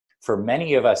for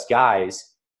many of us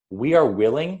guys, we are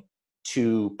willing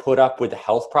to put up with the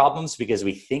health problems because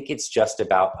we think it's just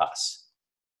about us.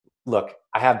 Look,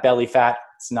 I have belly fat.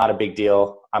 It's not a big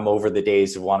deal. I'm over the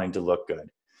days of wanting to look good.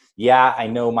 Yeah, I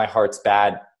know my heart's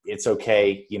bad. It's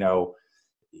okay. You know,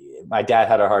 my dad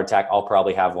had a heart attack. I'll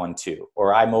probably have one too.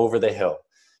 Or I'm over the hill.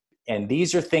 And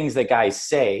these are things that guys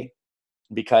say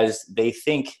because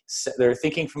they're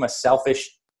thinking from a selfish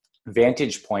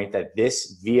vantage point that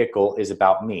this vehicle is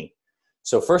about me.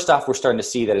 So first off, we're starting to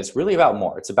see that it's really about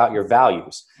more. It's about your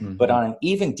values. Mm-hmm. But on an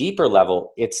even deeper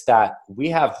level, it's that we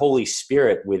have Holy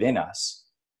Spirit within us.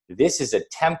 This is a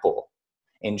temple.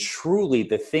 And truly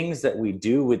the things that we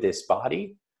do with this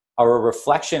body are a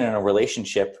reflection and a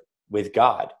relationship with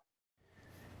God.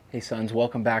 Hey sons,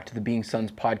 welcome back to the Being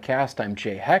Sons podcast. I'm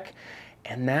Jay Heck,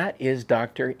 and that is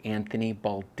Dr. Anthony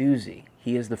Balduzzi.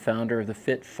 He is the founder of the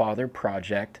Fit Father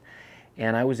Project,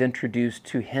 and I was introduced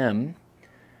to him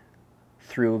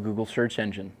through a Google search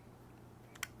engine.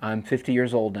 I'm 50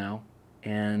 years old now,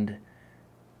 and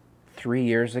 3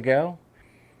 years ago,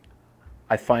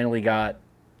 I finally got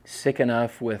sick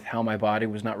enough with how my body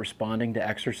was not responding to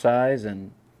exercise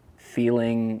and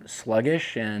feeling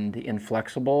sluggish and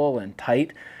inflexible and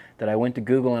tight that I went to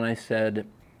Google and I said,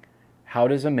 how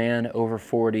does a man over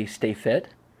 40 stay fit?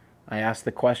 I asked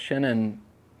the question, and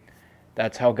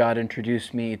that's how God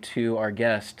introduced me to our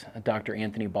guest, Dr.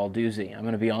 Anthony Balduzzi. I'm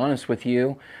going to be honest with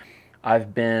you.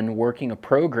 I've been working a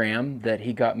program that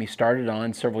he got me started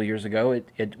on several years ago.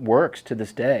 It works to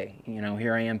this day. You know,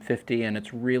 here I am 50 and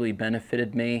it's really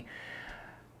benefited me.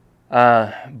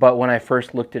 But when I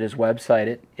first looked at his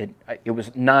website, it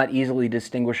was not easily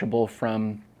distinguishable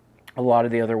from a lot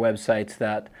of the other websites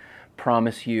that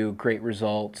promise you great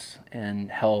results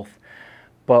and health.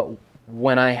 But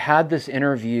when I had this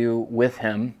interview with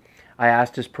him, I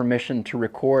asked his permission to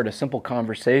record a simple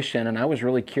conversation, and I was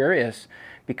really curious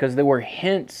because there were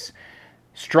hints,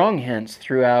 strong hints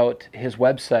throughout his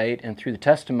website and through the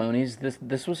testimonies.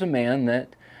 This was a man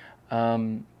that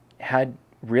had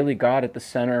really God at the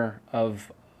center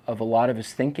of a lot of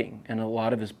his thinking and a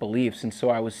lot of his beliefs. And so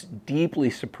I was deeply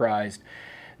surprised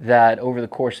that over the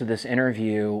course of this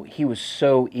interview, he was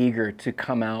so eager to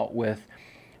come out with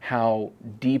how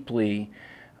deeply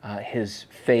his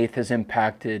faith has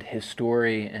impacted his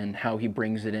story and how he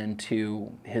brings it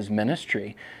into his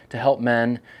ministry to help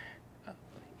men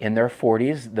in their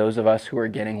 40s, those of us who are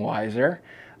getting wiser,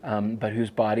 but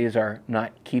whose bodies are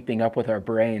not keeping up with our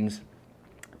brains,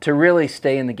 to really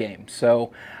stay in the game.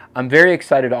 So I'm very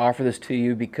excited to offer this to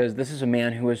you because this is a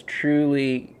man who has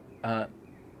truly,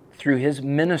 through his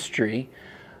ministry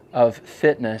of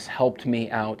fitness, helped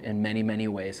me out in many, many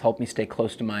ways. Helped me stay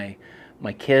close to my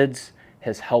kids,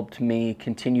 has helped me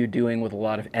continue doing with a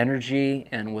lot of energy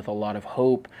and with a lot of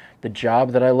hope the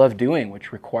job that I love doing,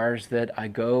 which requires that I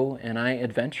go and I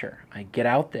adventure. I get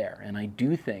out there and I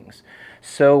do things.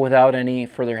 So without any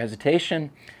further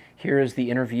hesitation, here is the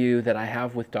interview that I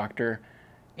have with Dr.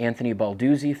 Anthony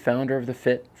Balduzzi, founder of the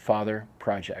Fit Father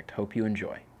Project. Hope you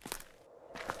enjoy.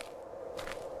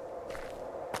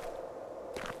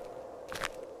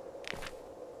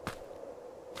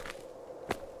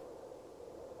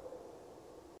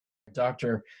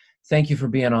 Doctor, thank you for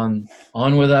being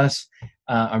on with us.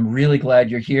 I'm really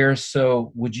glad you're here.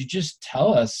 So would you just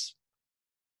tell us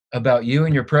about you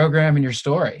and your program and your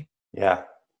story? Yeah.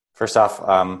 First off,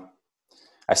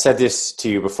 I said this to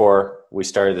you before we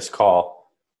started this call.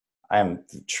 I am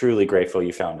truly grateful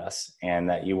you found us and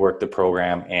that you worked the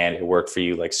program and it worked for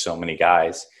you like so many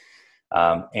guys.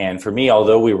 And for me,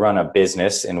 although we run a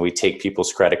business and we take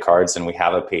people's credit cards and we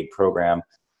have a paid program,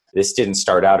 this didn't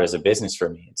start out as a business for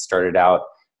me. It started out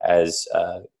as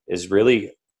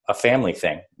really a family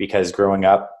thing because growing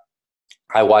up,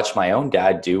 I watched my own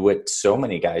dad do what so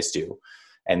many guys do.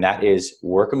 And that is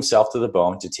work himself to the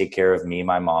bone to take care of me,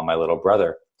 my mom, my little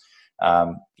brother.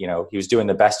 You know, he was doing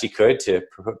the best he could to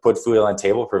put food on the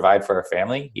table, provide for our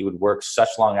family. He would work such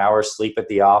long hours, sleep at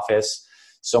the office,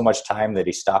 so much time that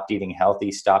he stopped eating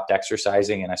healthy, stopped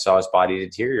exercising, and I saw his body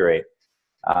deteriorate.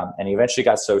 And he eventually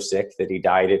got so sick that he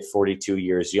died at 42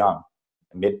 years young,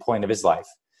 the midpoint of his life.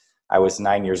 I was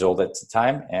 9 years old at the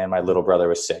time, and my little brother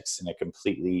was 6, and it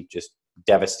completely just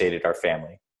devastated our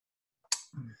family.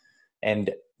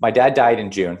 And my dad died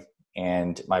in June,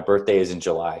 and my birthday is in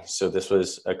July. So this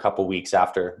was a couple weeks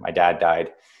after my dad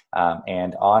died.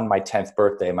 And on my 10th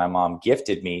birthday, my mom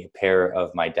gifted me a pair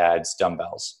of my dad's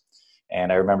dumbbells.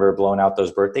 And I remember blowing out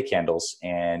those birthday candles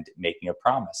and making a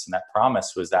promise. And that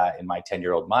promise was that in my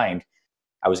 10-year-old mind,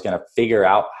 I was going to figure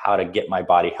out how to get my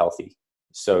body healthy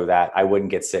so that I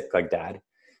wouldn't get sick like dad,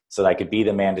 so that I could be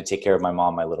the man to take care of my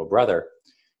mom, my little brother.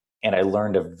 And I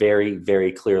learned a very,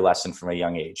 very clear lesson from a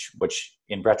young age, which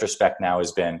in retrospect now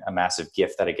has been a massive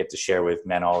gift that I get to share with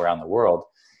men all around the world.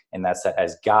 And that's that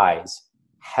as guys,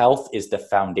 health is the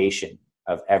foundation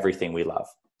of everything we love.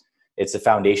 It's the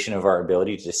foundation of our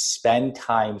ability to spend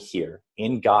time here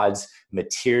in God's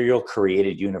material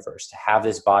created universe, to have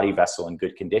this body vessel in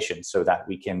good condition so that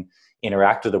we can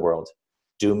interact with the world,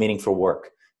 do meaningful work,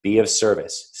 be of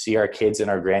service, see our kids and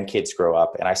our grandkids grow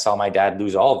up. And I saw my dad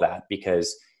lose all of that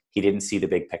because he didn't see the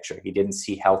big picture. He didn't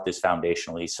see health as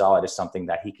foundational. He saw it as something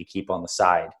that he could keep on the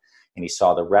side. And he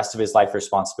saw the rest of his life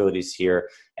responsibilities here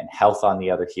and health on the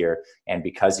other here. And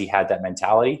because he had that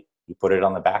mentality, he put it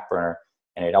on the back burner,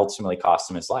 and it ultimately cost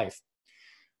him his life.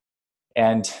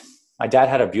 And my dad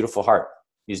had a beautiful heart.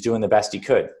 He's doing the best he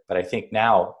could. But I think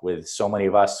now with so many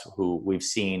of us who we've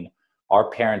seen our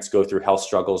parents go through health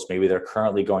struggles, maybe they're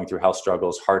currently going through health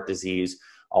struggles, heart disease,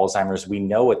 Alzheimer's, we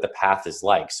know what the path is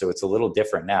like. So it's a little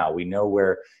different now. We know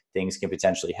where things can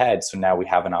potentially head. So now we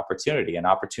have an opportunity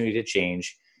to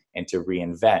change and to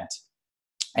reinvent.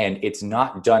 And it's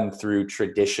not done through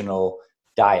traditional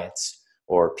diets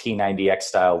or P90X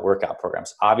style workout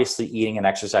programs. Obviously, eating and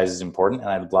exercise is important. And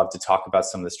I'd love to talk about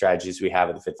some of the strategies we have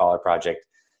at the Fit Follower Project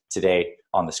today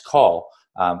on this call.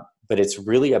 But it's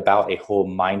really about a whole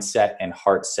mindset and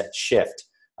heart set shift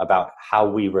about how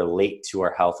we relate to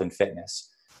our health and fitness.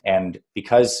 And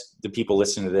because the people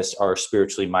listening to this are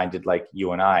spiritually minded like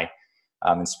you and I,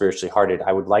 and spiritually hearted,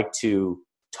 I would like to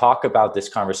talk about this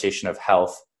conversation of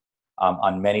health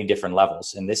on many different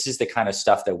levels. And this is the kind of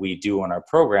stuff that we do on our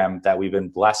program that we've been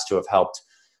blessed to have helped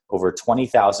over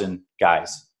 20,000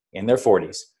 guys in their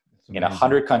 40s in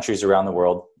 100 countries around the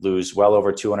world lose well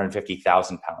over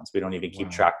 250,000 pounds. We don't even keep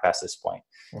track past this point.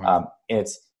 And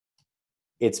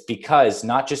it's because,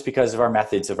 not just because of our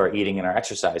methods of our eating and our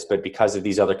exercise, but because of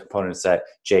these other components that,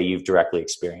 Jay, you've directly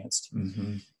experienced.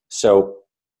 Mm-hmm. So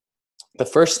the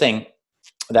first thing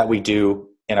that we do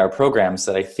in our programs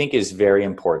that I think is very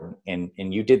important, and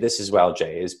you did this as well,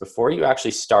 Jay, is before you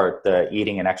actually start the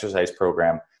eating and exercise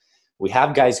program, we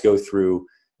have guys go through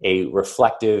a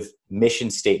reflective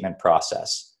mission statement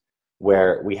process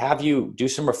where we have you do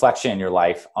some reflection in your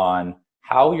life on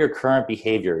how your current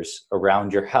behaviors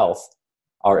around your health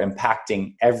are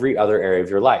impacting every other area of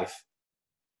your life.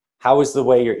 How is the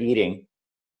way you're eating?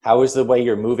 How is the way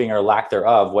you're moving or lack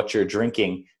thereof, what you're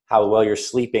drinking, how well you're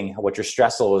sleeping, what your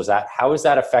stress level is at? How is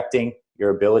that affecting your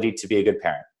ability to be a good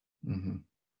parent? Mm-hmm.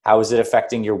 How is it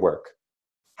affecting your work?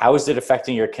 How is it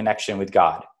affecting your connection with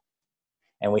God?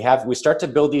 And we start to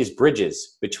build these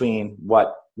bridges between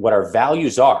what our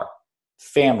values are: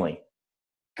 family,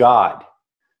 God,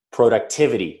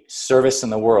 productivity, service in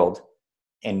the world,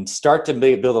 and start to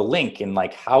build a link in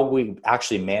like how we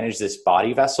actually manage this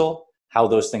body vessel, how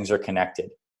those things are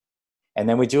connected. And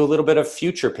then we do a little bit of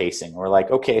future pacing. We're like,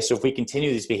 okay, so if we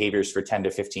continue these behaviors for 10 to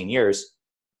 15 years,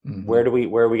 mm-hmm. where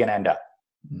are we going to end up?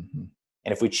 Mm-hmm.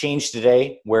 And if we change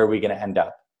today, where are we going to end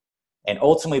up? And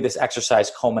ultimately, this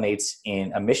exercise culminates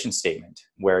in a mission statement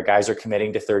where guys are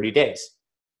committing to 30 days.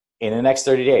 In the next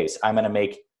 30 days, I'm going to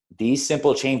make these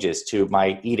simple changes to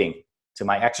my eating, to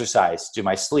my exercise, to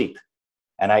my sleep.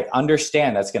 And I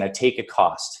understand that's going to take a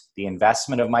cost: the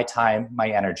investment of my time, my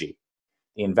energy,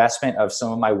 the investment of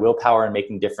some of my willpower in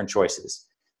making different choices.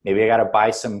 Maybe I got to buy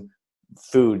some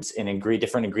foods and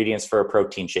different ingredients for a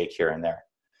protein shake here and there.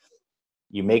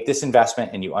 You make this investment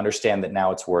and you understand that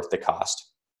now it's worth the cost.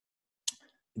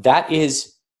 That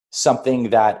is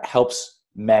something that helps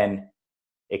men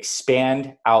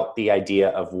expand out the idea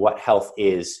of what health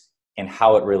is and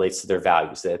how it relates to their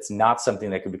values. That it's not something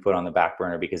that can be put on the back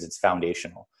burner because it's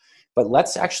foundational. But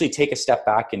let's actually take a step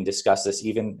back and discuss this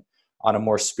even on a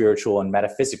more spiritual and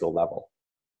metaphysical level.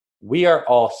 We are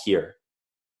all here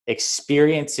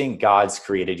experiencing God's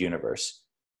created universe.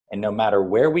 And no matter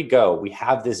where we go, we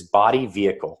have this body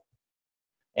vehicle.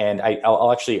 And I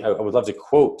would love to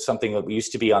quote something that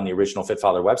used to be on the original Fit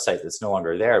Father website that's no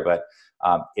longer there, but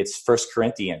it's 1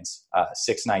 Corinthians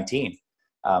 6:19,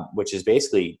 which is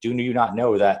basically, do you not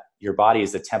know that your body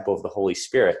is the temple of the Holy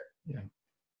Spirit,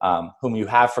 whom you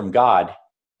have from God,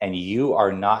 and you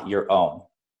are not your own?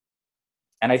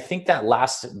 And I think that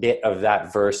last bit of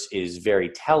that verse is very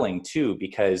telling too,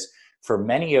 because for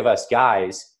many of us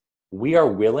guys, we are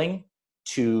willing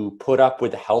to put up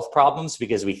with the health problems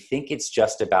because we think it's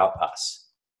just about us.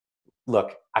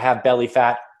 Look, I have belly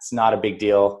fat. It's not a big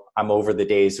deal. I'm over the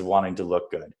days of wanting to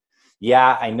look good.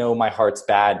 Yeah, I know my heart's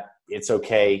bad. It's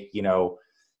okay. You know,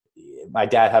 my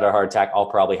dad had a heart attack.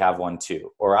 I'll probably have one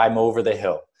too. Or I'm over the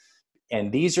hill.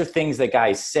 And these are things that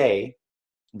guys say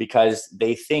because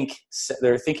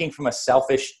they're thinking from a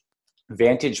selfish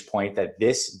vantage point that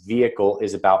this vehicle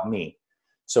is about me.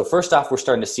 So first off, we're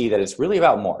starting to see that it's really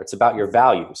about more. It's about your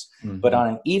values. But on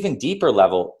an even deeper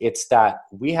level, it's that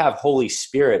we have Holy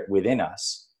Spirit within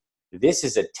us. This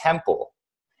is a temple.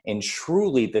 And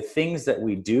truly, the things that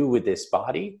we do with this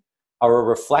body are a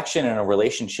reflection and a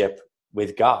relationship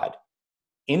with God.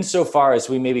 Insofar as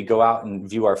we maybe go out and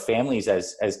view our families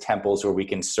as temples where we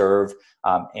can serve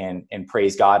and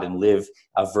praise God and live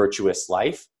a virtuous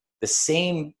life, the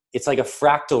same, it's like a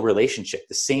fractal relationship.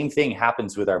 The same thing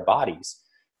happens with our bodies.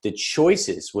 The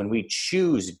choices, when we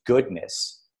choose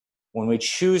goodness, when we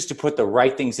choose to put the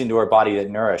right things into our body that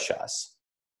nourish us,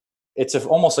 it's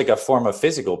almost like a form of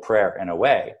physical prayer in a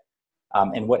way.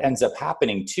 And what ends up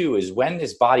happening too is when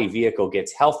this body vehicle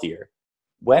gets healthier,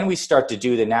 when we start to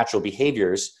do the natural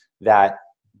behaviors that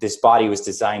this body was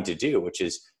designed to do, which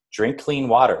is drink clean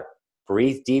water,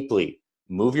 breathe deeply,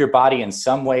 move your body in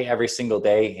some way every single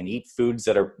day, and eat foods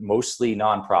that are mostly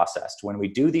non-processed. When we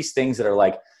do these things that are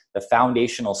like the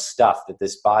foundational stuff that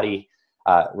this body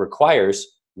requires,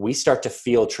 we start to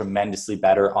feel tremendously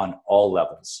better on all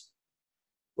levels.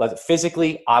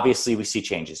 Physically, obviously, we see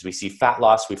changes. We see fat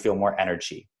loss. We feel more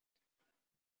energy.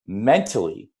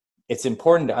 Mentally, it's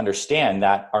important to understand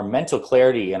that our mental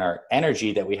clarity and our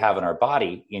energy that we have in our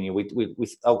body,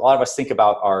 a lot of us think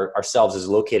about ourselves as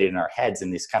located in our heads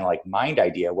in this kind of like mind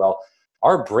idea. Well,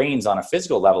 our brains on a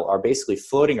physical level are basically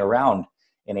floating around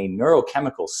in a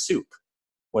neurochemical soup.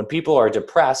 When people are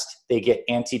depressed, they get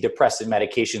antidepressant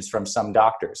medications from some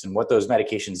doctors. And what those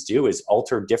medications do is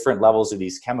alter different levels of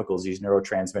these chemicals, these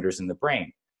neurotransmitters in the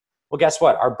brain. Well, guess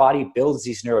what? Our body builds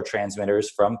these neurotransmitters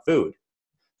from food.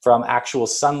 From actual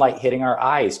sunlight hitting our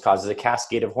eyes causes a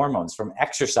cascade of hormones. From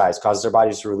exercise causes our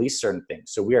bodies to release certain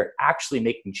things. So we are actually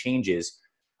making changes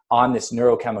on this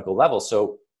neurochemical level.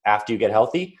 So after you get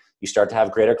healthy, you start to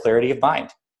have greater clarity of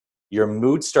mind. Your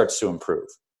mood starts to improve,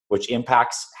 which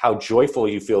impacts how joyful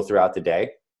you feel throughout the day,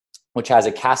 which has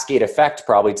a cascade effect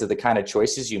probably to the kind of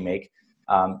choices you make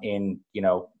in,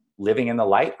 living in the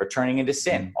light or turning into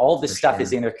sin. All this stuff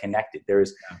is interconnected.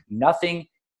 There's nothing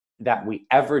that we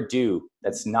ever do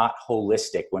that's not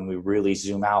holistic when we really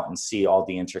zoom out and see all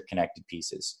the interconnected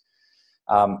pieces.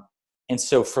 And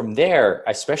so from there,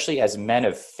 especially as men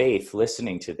of faith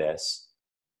listening to this,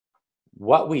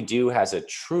 what we do has a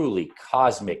truly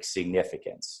cosmic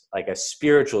significance, like a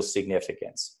spiritual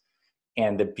significance.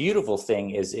 And the beautiful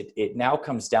thing is it now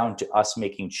comes down to us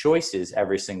making choices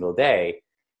every single day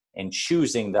and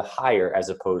choosing the higher as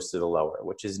opposed to the lower,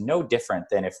 which is no different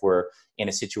than if we're in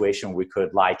a situation where we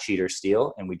could lie, cheat, or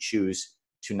steal, and we choose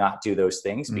to not do those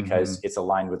things because it's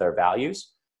aligned with our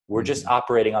values. We're just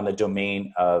operating on the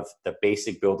domain of the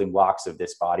basic building blocks of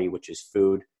this body, which is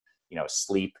food,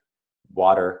 sleep,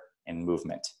 water, and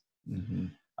movement.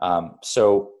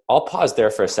 So I'll pause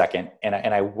there for a second, and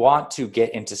I want to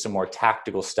get into some more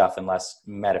tactical stuff and less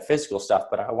metaphysical stuff,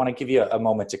 but I want to give you a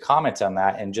moment to comment on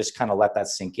that and just kind of let that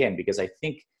sink in, because I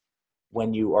think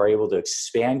when you are able to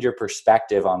expand your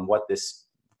perspective on what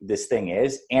this thing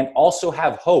is, and also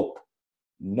have hope,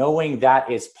 knowing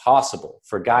that it's possible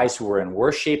for guys who are in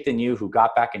worse shape than you, who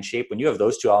got back in shape, when you have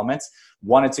those two elements,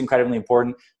 one, it's incredibly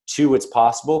important, two, it's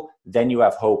possible, then you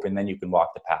have hope, and then you can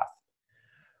walk the path.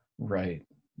 Right.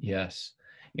 Yes.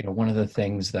 One of the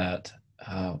things that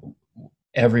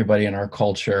everybody in our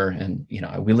culture, and,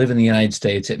 we live in the United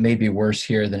States, it may be worse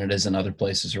here than it is in other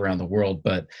places around the world,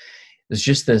 but there's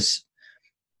just this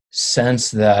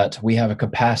sense that we have a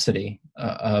capacity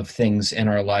of things in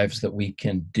our lives that we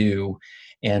can do,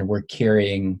 and we're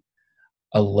carrying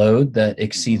a load that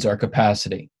exceeds our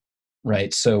capacity.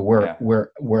 Right. So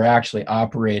we're actually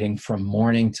operating from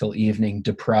morning till evening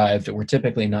deprived. We're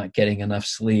typically not getting enough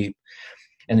sleep.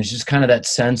 And there's just kind of that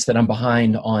sense that I'm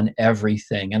behind on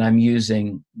everything. And I'm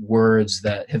using words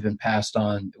that have been passed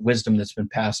on, wisdom that's been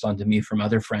passed on to me from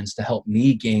other friends to help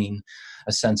me gain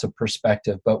a sense of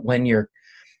perspective. But when your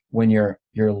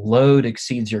load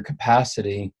exceeds your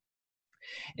capacity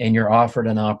and you're offered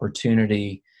an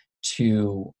opportunity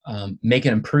to make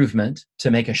an improvement, to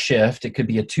make a shift, it could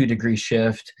be a 2-degree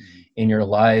shift in your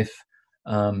life.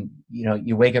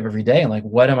 You wake up every day and like,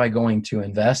 what am I going to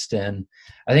invest in?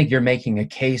 I think you're making a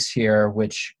case here,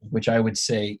 which I would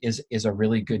say is a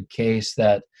really good case,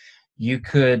 that you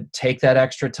could take that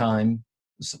extra time.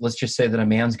 So let's just say that a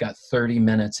man's got 30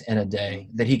 minutes in a day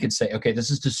that he could say, okay, this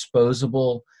is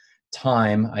disposable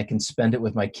time. I can spend it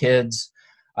with my kids.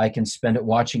 I can spend it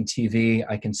watching TV.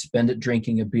 I can spend it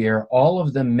drinking a beer. All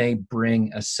of them may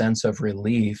bring a sense of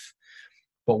relief.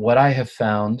 But what I have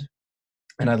found,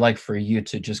 and I'd like for you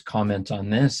to just comment on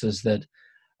this, is that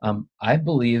I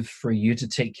believe for you to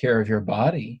take care of your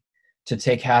body, to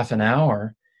take half an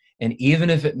hour And even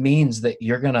if it means that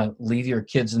you're going to leave your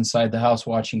kids inside the house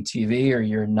watching TV, or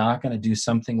you're not going to do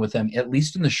something with them, at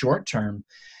least in the short term,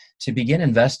 to begin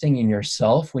investing in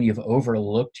yourself when you've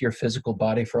overlooked your physical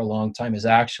body for a long time is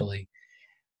actually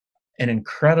an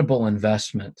incredible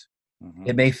investment. Mm-hmm.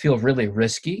 It may feel really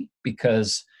risky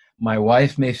because my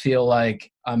wife may feel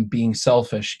like I'm being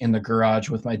selfish in the garage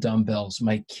with my dumbbells.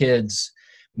 My kids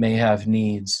may have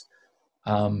needs.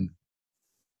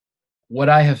 What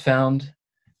I have found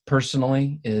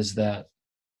personally is that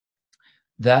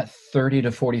 30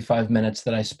 to 45 minutes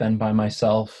that I spend by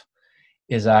myself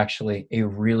is actually a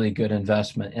really good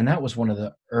investment. And that was one of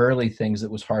the early things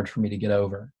that was hard for me to get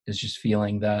over, is just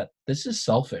feeling that this is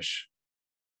selfish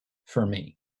for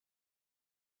me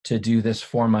to do this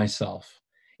for myself.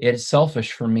 It's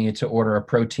selfish for me to order a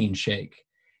protein shake,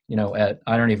 I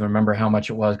don't even remember how much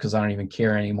it was because I don't even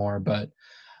care anymore. But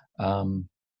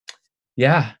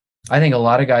yeah, I think a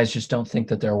lot of guys just don't think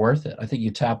that they're worth it. I think you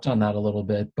tapped on that a little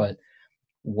bit, but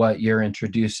what you're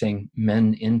introducing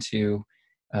men into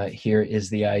here is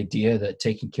the idea that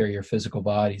taking care of your physical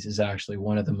bodies is actually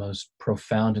one of the most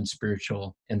profound and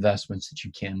spiritual investments that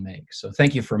you can make. So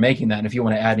thank you for making that. And if you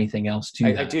want to add anything else to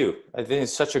that. I do. I think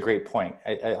it's such a great point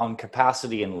on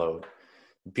capacity and load.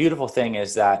 The beautiful thing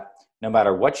is that no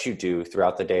matter what you do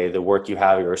throughout the day, the work you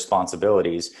have, your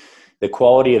responsibilities, the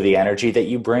quality of the energy that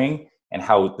you bring and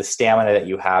how the stamina that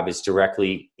you have is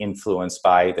directly influenced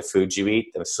by the food you eat,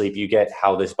 the sleep you get,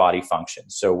 how this body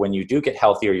functions. So when you do get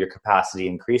healthier, your capacity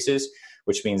increases,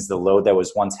 which means the load that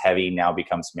was once heavy now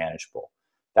becomes manageable.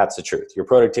 That's the truth. Your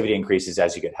productivity increases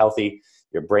as you get healthy.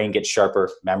 Your brain gets sharper,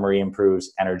 memory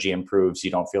improves, energy improves.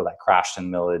 You don't feel that crash in the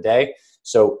middle of the day.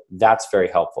 So that's very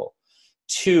helpful.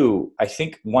 Two, I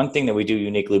think one thing that we do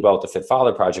uniquely well with the Fit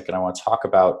Father Project, and I want to talk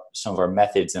about some of our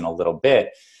methods in a little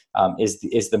bit,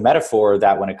 is the metaphor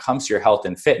that when it comes to your health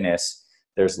and fitness,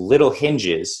 there's little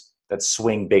hinges that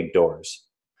swing big doors.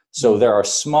 So there are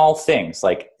small things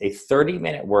like a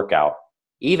 30-minute workout,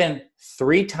 even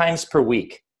 3 times per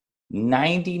week,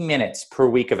 90 minutes per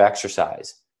week of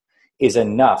exercise is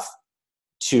enough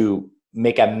to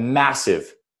make a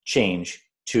massive change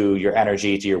to your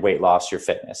energy, to your weight loss, your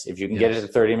fitness. If you can get it to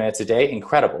 30 minutes a day,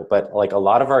 incredible. But like a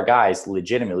lot of our guys,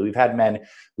 legitimately, we've had men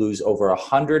lose over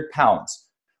 100 pounds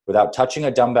without touching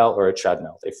a dumbbell or a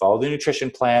treadmill. They follow the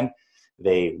nutrition plan,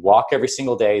 they walk every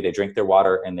single day, they drink their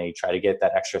water, and they try to get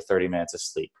that extra 30 minutes of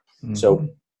sleep. Mm-hmm. So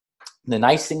the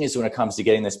nice thing is when it comes to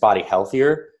getting this body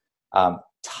healthier,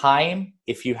 time,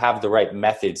 if you have the right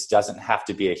methods, doesn't have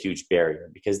to be a huge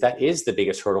barrier, because that is the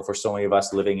biggest hurdle for so many of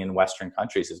us living in Western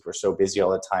countries, is we're so busy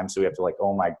all the time. So we have to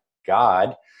oh my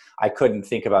God, I couldn't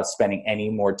think about spending any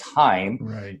more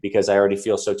time because I already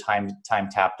feel so time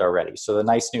tapped already. So the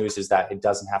nice news is that it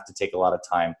doesn't have to take a lot of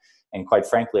time. And quite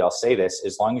frankly, I'll say this,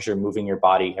 as long as you're moving your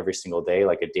body every single day,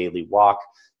 like a daily walk,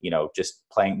 just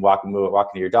walking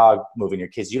your dog, moving your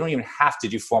kids, you don't even have to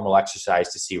do formal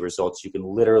exercise to see results. You can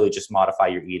literally just modify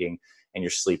your eating and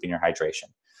your sleep and your hydration.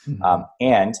 Mm-hmm.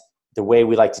 And the way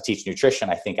we like to teach nutrition,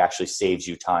 I think actually saves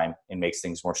you time and makes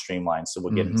things more streamlined. So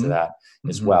we'll get into that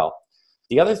as well.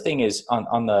 The other thing is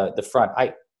on the front,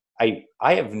 I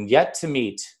have yet to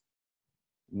meet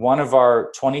one of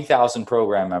our 20,000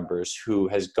 program members who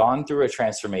has gone through a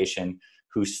transformation,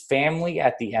 whose family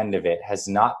at the end of it has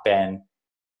not been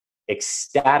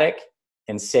ecstatic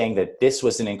and saying that this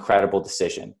was an incredible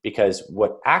decision. Because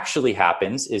what actually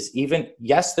happens is,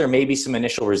 yes, there may be some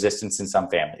initial resistance in some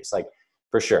families, like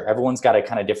for sure, everyone's got a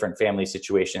kind of different family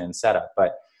situation and setup.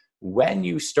 But when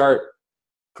you start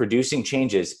producing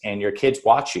changes and your kids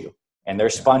watch you, and they're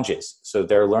sponges, so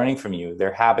they're learning from you,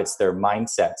 their habits, their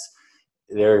mindsets,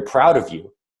 they're proud of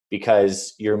you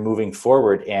because you're moving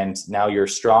forward, and now you're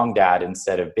strong dad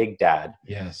instead of big dad.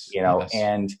 Yes.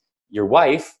 And your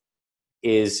wife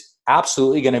is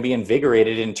absolutely going to be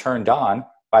invigorated and turned on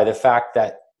by the fact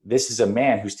that this is a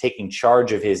man who's taking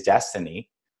charge of his destiny,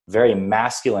 very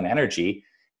masculine energy,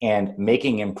 and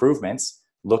making improvements,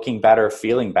 looking better,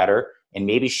 feeling better. And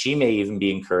maybe she may even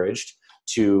be encouraged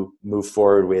to move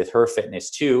forward with her fitness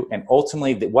too. And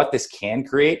ultimately, what this can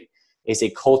create is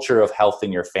a culture of health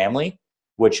in your family,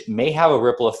 which may have a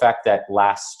ripple effect that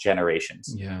lasts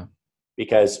generations. Yeah.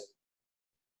 Because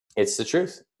it's the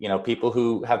truth. People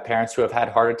who have parents who have had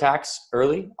heart attacks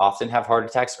early often have heart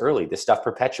attacks early. This stuff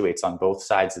perpetuates on both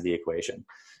sides of the equation.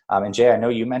 And Jay, I know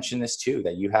you mentioned this too,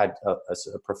 that you had a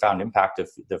profound impact of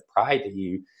the pride that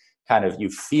you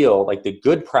feel, like the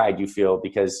good pride you feel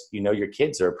because your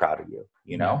kids are proud of you,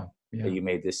 that you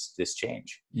made this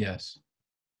change. Yes.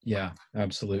 Yeah,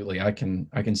 absolutely. I can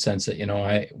sense it.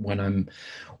 When I'm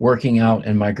working out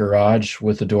in my garage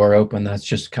with the door open, that's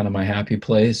just kind of my happy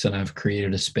place, and I've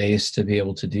created a space to be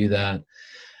able to do that.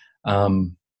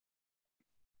 Um,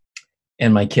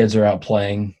 and my kids are out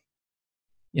playing,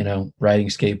 riding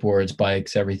skateboards,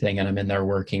 bikes, everything, and I'm in there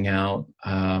working out.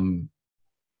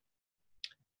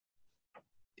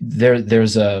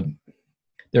 There's a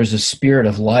spirit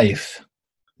of life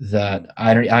that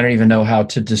I don't even know how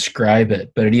to describe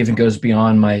it, but it even goes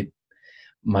beyond my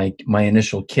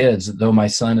initial kids, though my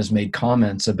son has made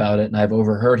comments about it, and I've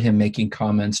overheard him making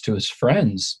comments to his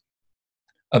friends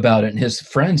about it, and his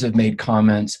friends have made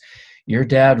comments, your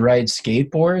dad rides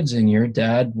skateboards and your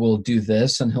dad will do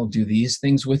this and he'll do these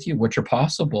things with you, which are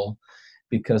possible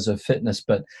because of fitness.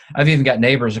 But I've even got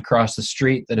neighbors across the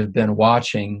street that have been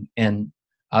watching, and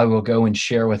I will go and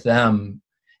share with them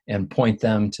and point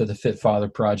them to the Fit Father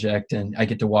Project, and I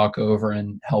get to walk over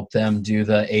and help them do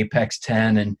the Apex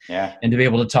 10, and Yeah. and to be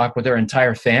able to talk with their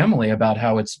entire family about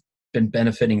how it's been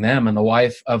benefiting them. And the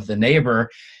wife of the neighbor,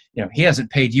 he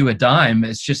hasn't paid you a dime.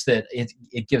 It's just that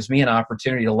it gives me an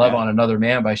opportunity to love Yeah. on another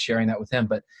man by sharing that with him.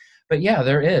 But yeah,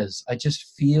 there is. I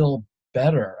just feel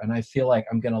better, and I feel like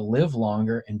I'm going to live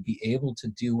longer and be able to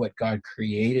do what God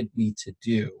created me to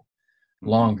do Mm-hmm.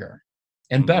 longer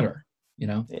and Mm-hmm. better.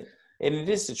 And it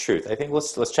is the truth. I think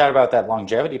let's chat about that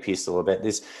longevity piece a little bit.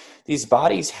 These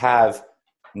bodies have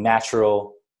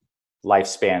natural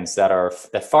lifespans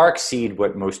that far exceed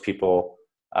what most people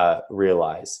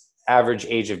realize. Average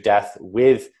age of death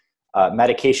with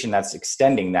medication that's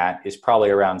extending that is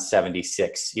probably around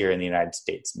 76 here in the United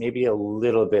States, maybe a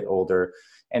little bit older.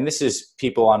 And this is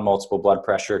people on multiple blood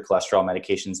pressure, cholesterol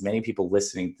medications, many people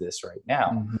listening to this right now.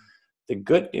 Mm-hmm. The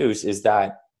good news is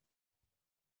that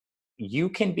you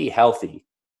can be healthy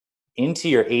into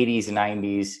your 80s,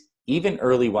 90s, even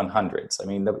early 100s. I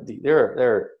mean,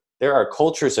 there are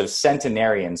cultures of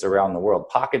centenarians around the world,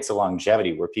 pockets of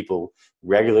longevity where people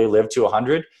regularly live to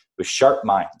 100 with sharp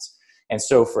minds. And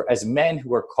so for as men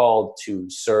who are called to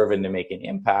serve and to make an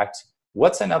impact,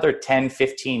 what's another 10,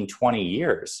 15, 20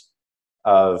 years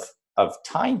of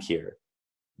time here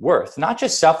worth? Not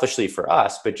just selfishly for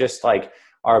us, but just like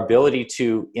our ability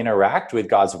to interact with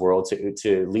God's world,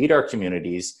 to lead our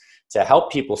communities, to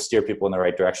help people, steer people in the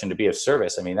right direction, to be of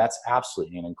service. I mean, that's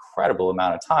absolutely an incredible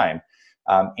amount of time.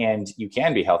 And you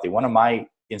can be healthy. One of my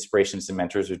inspirations and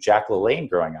mentors was Jack LaLanne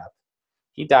growing up.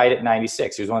 He died at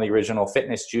 96. He was one of the original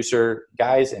fitness juicer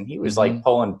guys, and he was Mm-hmm. like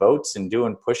pulling boats and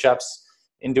doing push-ups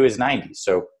into his 90s.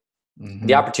 So the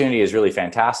Mm-hmm. opportunity is really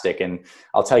fantastic. And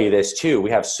I'll tell you this too, we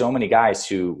have so many guys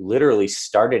who literally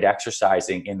started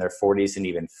exercising in their 40s and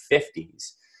even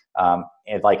 50s,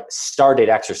 and like started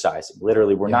exercising.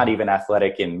 Literally, we're not Yeah. even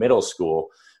athletic in middle school.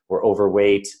 We're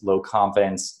overweight, low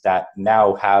confidence, that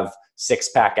now have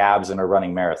six-pack abs and are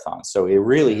running marathons. So it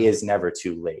really Yeah. is never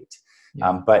too late.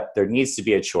 Yeah. But there needs to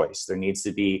be a choice. There needs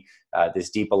to be this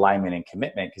deep alignment and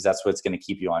commitment, because that's what's going to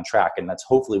keep you on track. And that's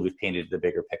hopefully we've painted the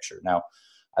bigger picture. Now,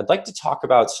 I'd like to talk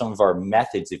about some of our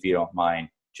methods, if you don't mind,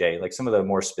 Jay, like some of the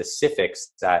more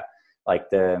specifics that, like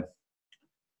the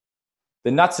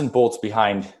nuts and bolts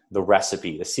behind the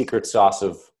recipe, the secret sauce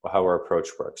of how our approach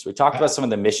works. We talked about some of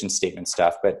the mission statement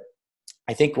stuff, but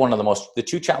I think one of the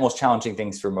two most challenging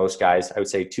things for most guys, I would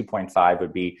say 2.5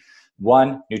 would be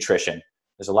one, nutrition.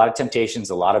 There's a lot of temptations,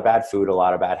 a lot of bad food, a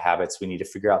lot of bad habits. We need to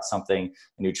figure out a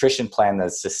nutrition plan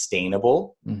that's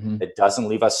sustainable, Mm-hmm. that doesn't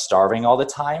leave us starving all the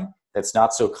time, that's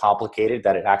not so complicated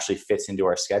that it actually fits into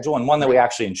our schedule, and one that we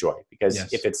actually enjoy. Because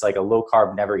Yes. if it's like a low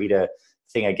carb, never eat a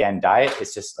thing again diet,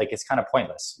 it's just like, it's kind of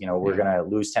pointless. We're going to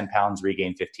lose 10 pounds,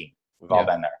 regain 15. We've all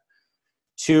been there.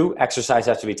 Two, exercise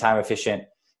has to be time efficient.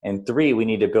 And three, we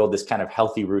need to build this kind of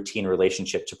healthy routine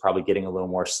relationship to probably getting a little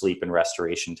more sleep and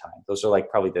restoration time. Those are like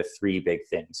probably the three big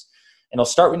things. And I'll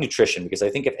start with nutrition, because I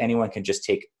think if anyone can just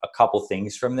take a couple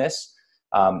things from this,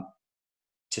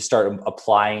 to start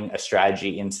applying a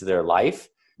strategy into their life,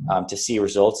 to see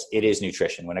results, it is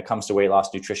nutrition. When it comes to weight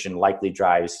loss, nutrition likely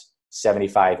drives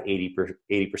 75, 80%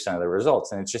 of the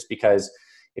results. And it's just because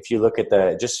if you look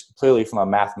at just clearly from a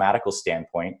mathematical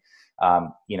standpoint,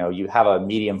 you have a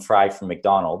medium fry from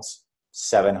McDonald's,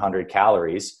 700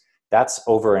 calories. That's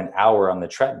over an hour on the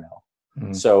treadmill.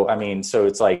 Mm-hmm. So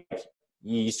it's like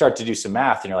you start to do some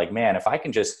math and you're like, man, if I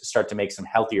can just start to make some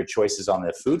healthier choices on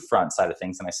the food front side of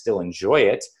things and I still enjoy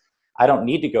it, I don't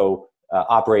need to go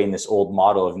operating this old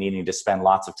model of needing to spend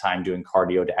lots of time doing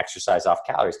cardio to exercise off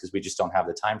calories, because we just don't have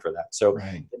the time for that. So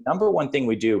the number one thing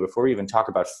we do before we even talk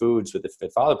about foods with the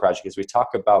Fit Father Project is we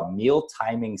talk about meal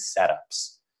timing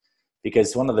setups.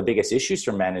 Because one of the biggest issues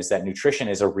for men is that nutrition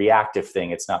is a reactive thing.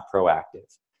 It's not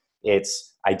proactive.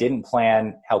 It's, I didn't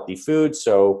plan healthy food,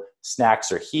 so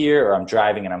snacks are here, or I'm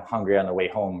driving and I'm hungry on the way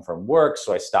home from work,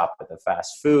 so I stopped at the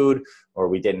fast food, or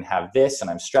we didn't have this and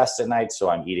I'm stressed at night, so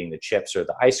I'm eating the chips or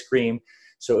the ice cream.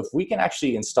 So if we can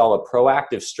actually install a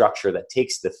proactive structure that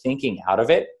takes the thinking out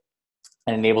of it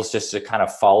and enables just to kind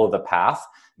of follow the path,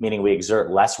 meaning we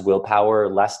exert less willpower,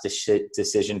 less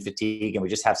decision fatigue, and we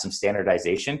just have some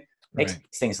standardization, makes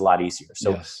things a lot easier.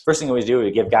 So first thing we do, we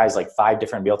give guys like 5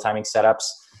 different meal timing setups.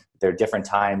 They're different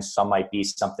times. Some might be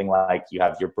something like you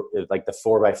have your, like the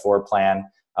 4x4 plan,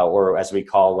 or as we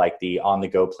call like the on the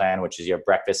go plan, which is you have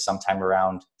breakfast sometime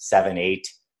around 7, 8,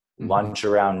 lunch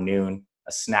around noon,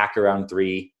 a snack around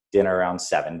 3, dinner around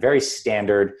 7. Very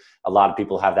standard. A lot of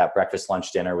people have that breakfast,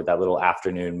 lunch, dinner with that little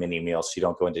afternoon mini meal, so you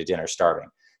don't go into dinner starving.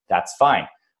 That's fine.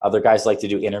 Other guys like to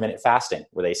do intermittent fasting,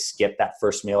 where they skip that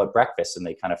first meal at breakfast and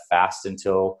they kind of fast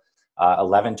until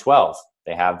 11, 12.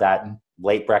 They have that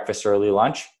late breakfast, early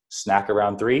lunch, snack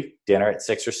around 3, dinner at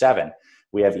 6 or 7.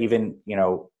 We have even,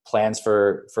 plans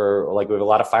for like, we have a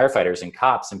lot of firefighters and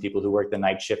cops and people who work the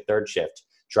night shift, third shift,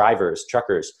 drivers,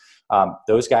 truckers.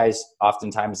 Those guys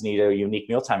oftentimes need a unique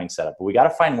meal timing setup, but we got to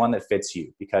find one that fits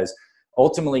you, because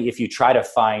ultimately, if you try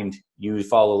to you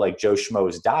follow like Joe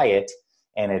Schmo's diet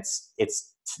and it's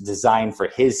designed for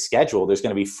his schedule, there's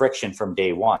going to be friction from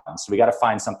day one. So we got to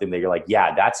find something that you're like,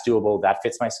 yeah, that's doable. That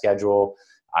fits my schedule.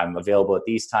 I'm available at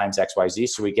these times, X, Y, Z.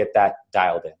 So we get that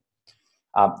dialed in.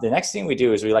 The next thing we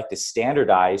do is we like to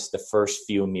standardize the first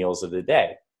few meals of the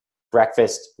day,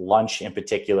 breakfast, lunch in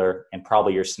particular, and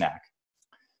probably your snack.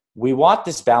 We want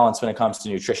this balance when it comes to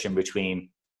nutrition between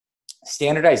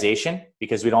standardization,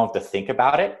 because we don't have to think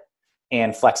about it,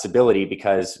 and flexibility,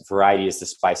 because variety is the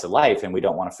spice of life, and we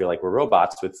don't want to feel like we're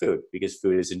robots with food, because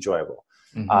food is enjoyable.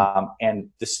 And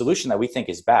the solution that we think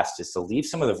is best is to leave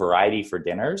some of the variety for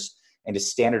dinners and to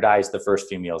standardize the first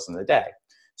few meals in the day.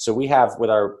 So we have, with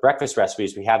our breakfast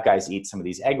recipes, we have guys eat some of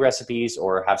these egg recipes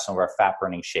or have some of our fat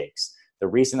burning shakes. The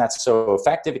reason that's so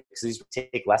effective is because these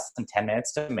take less than 10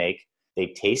 minutes to make.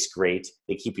 They taste great.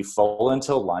 They keep you full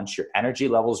until lunch. Your energy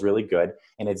level is really good,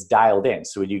 and it's dialed in.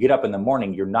 So when you get up in the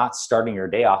morning, you're not starting your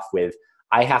day off with,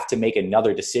 I have to make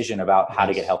another decision about how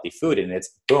to get healthy food. And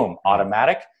it's boom,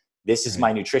 automatic. This is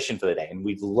my nutrition for the day. And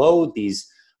we load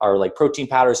our like protein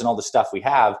powders and all the stuff we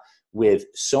have with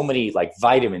so many like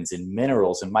vitamins and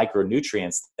minerals and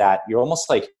micronutrients that you're almost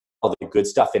like all the good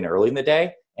stuff in early in the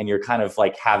day, and you're kind of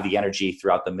like have the energy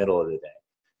throughout the middle of the day.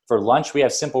 For lunch, we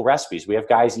have simple recipes. We have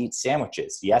guys eat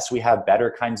sandwiches. Yes, we have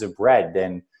better kinds of bread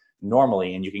than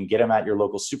normally, and you can get them at your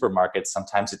local supermarket.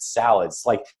 Sometimes it's salads,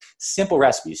 like simple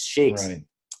recipes, shakes,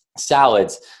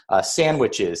 salads,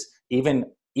 sandwiches. Even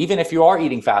if you are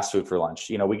eating fast food for lunch,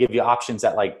 we give you options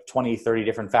at like 20, 30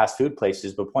 different fast food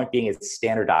places. But point being, it's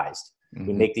standardized.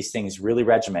 We make these things really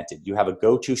regimented. You have a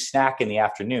go-to snack in the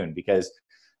afternoon, because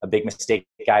a big mistake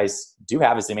guys do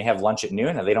have is they may have lunch at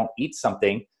noon and they don't eat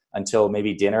something until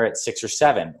maybe dinner at 6 or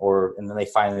 7, and then they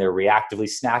find they're reactively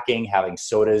snacking, having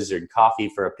sodas or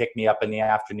coffee for a pick-me-up in the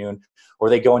afternoon, or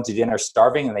they go into dinner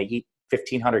starving and they eat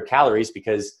 1,500 calories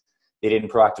because they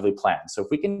didn't proactively plan. So if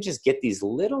we can just get these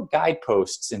little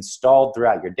guideposts installed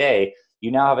throughout your day,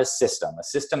 you now have a system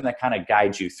that kind of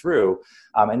guides you through.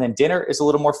 And then dinner is a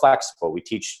little more flexible. We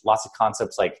teach lots of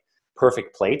concepts like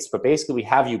perfect plates, but basically we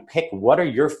have you pick what are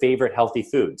your favorite healthy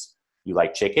foods. You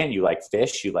like chicken, you like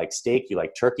fish, you like steak, you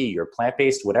like turkey, you're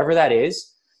plant-based, whatever that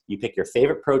is. You pick your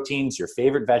favorite proteins, your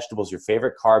favorite vegetables, your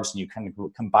favorite carbs, and you kind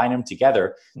of combine them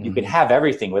together. You can have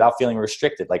everything without feeling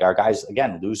restricted. Like our guys,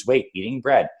 again, lose weight, eating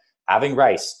bread, having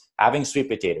rice, having sweet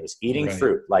potatoes, eating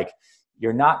fruit. Like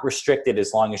you're not restricted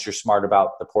as long as you're smart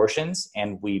about the portions.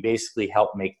 And we basically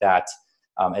help make that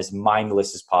as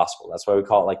mindless as possible. That's why we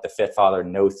call it like the Fit Father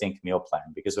No Think meal plan,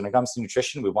 because when it comes to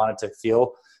nutrition, we want it to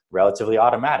feel relatively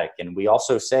automatic. And we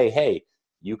also say, hey,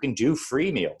 you can do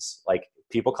free meals. Like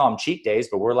people call them cheat days,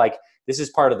 but we're like, this is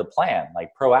part of the plan.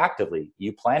 Like proactively,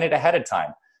 you plan it ahead of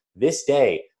time. This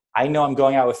day, I know I'm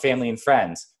going out with family and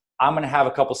friends. I'm going to have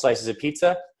a couple slices of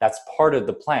pizza. That's part of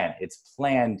the plan. It's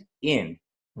planned in.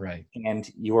 Right. And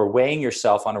you are weighing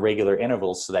yourself on a regular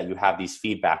intervals so that you have these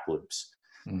feedback loops.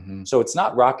 So it's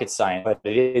not rocket science, but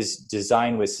it is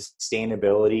designed with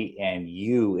sustainability and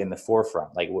you in the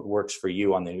forefront, like what works for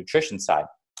you on the nutrition side.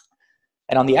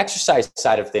 And on the exercise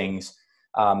side of things,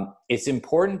 it's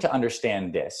important to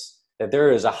understand this, that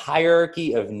there is a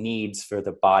hierarchy of needs for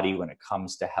the body when it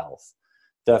comes to health.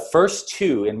 The first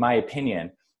two, in my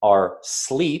opinion, are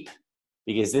sleep,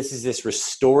 because this is this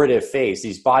restorative phase.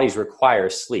 These bodies require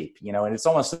sleep, and it's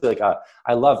almost like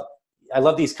I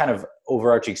love these kind of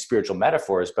overarching spiritual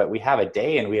metaphors, but we have a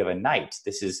day and we have a night.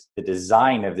 This is the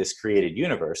design of this created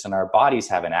universe, and our bodies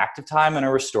have an active time and a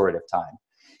restorative time.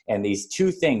 And these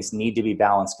two things need to be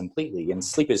balanced completely. And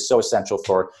sleep is so essential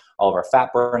for all of our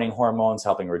fat burning hormones,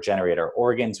 helping regenerate our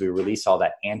organs. We release all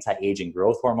that anti-aging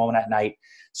growth hormone at night.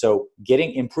 So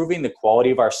improving the quality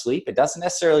of our sleep, it doesn't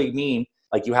necessarily mean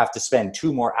like you have to spend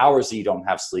 2 more hours that you don't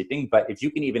have sleeping, but if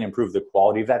you can even improve the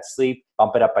quality of that sleep,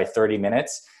 bump it up by 30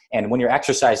 minutes. And when you're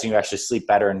exercising, you actually sleep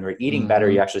better, and you're eating better,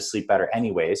 you actually sleep better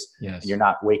anyways. Yes. And you're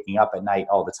not waking up at night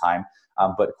all the time.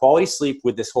 But quality sleep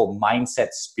with this whole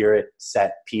mindset, spirit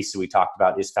set piece that we talked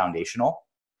about is foundational.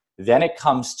 Then it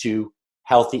comes to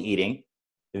healthy eating.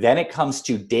 Then it comes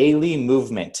to daily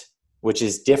movement, which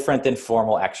is different than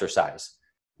formal exercise.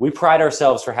 We pride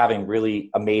ourselves for having really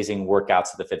amazing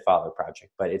workouts at the Fit Father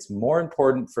Project, but it's more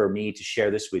important for me to share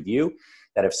this with you,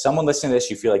 that if someone listening to this,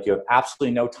 you feel like you have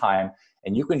absolutely no time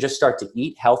and you can just start to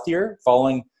eat healthier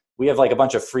following. We have like a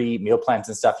bunch of free meal plans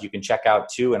and stuff you can check out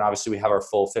too. And obviously we have our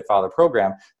full Fit Father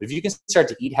program. But if you can start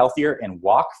to eat healthier and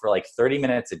walk for like 30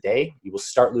 minutes a day, you will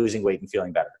start losing weight and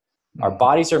feeling better. Our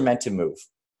bodies are meant to move.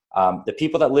 The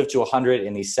people that live to 100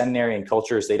 in these centenarian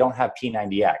cultures, they don't have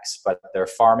P90X, but they're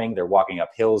farming, they're walking up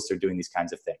hills, they're doing these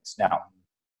kinds of things. Now,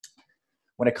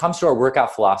 when it comes to our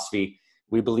workout philosophy,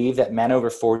 we believe that men over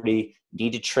 40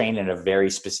 need to train in a very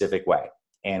specific way.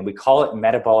 And we call it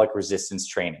metabolic resistance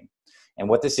training. And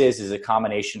what this is a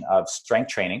combination of strength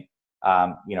training,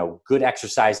 good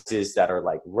exercises that are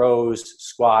like rows,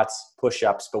 squats,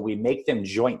 push-ups, but we make them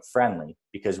joint friendly,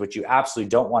 because what you absolutely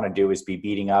don't want to do is be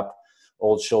beating up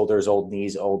old shoulders, old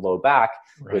knees, old low back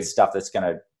with stuff that's going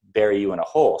to bury you in a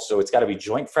hole. So it's got to be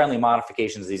joint friendly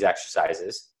modifications of these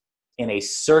exercises in a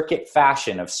circuit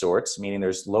fashion of sorts, meaning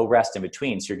there's low rest in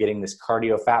between. So you're getting this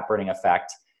cardio fat burning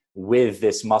effect with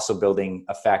this muscle building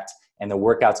effect, and the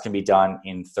workouts can be done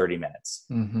in 30 minutes.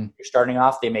 You're starting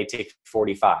off, they may take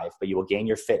 45, but you will gain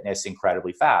your fitness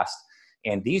incredibly fast.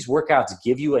 And these workouts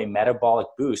give you a metabolic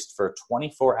boost for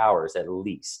 24 hours at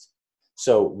least.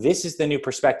 So this is the new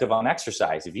perspective on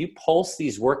exercise. If you pulse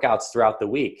these workouts throughout the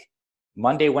week,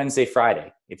 Monday, Wednesday,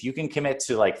 Friday, if you can commit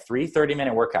to like 3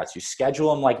 30-minute workouts, you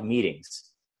schedule them like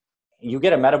meetings, you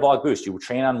get a metabolic boost. You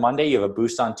train on Monday, you have a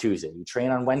boost on Tuesday. You train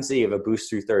on Wednesday, you have a boost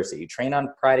through Thursday. You train on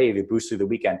Friday, you have a boost through the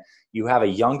weekend. You have a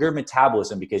younger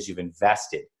metabolism because you've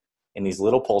invested in these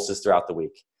little pulses throughout the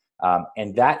week.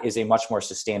 And that is a much more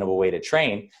sustainable way to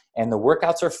train. And the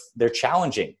workouts they're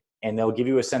challenging, and they'll give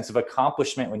you a sense of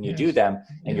accomplishment when you do them,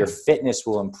 and your fitness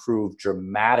will improve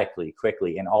dramatically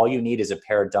quickly. And all you need is a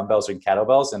pair of dumbbells and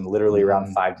kettlebells and literally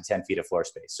around 5 to 10 feet of floor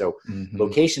space. So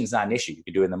location's not an issue. You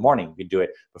could do it in the morning. You could do it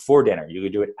before dinner. You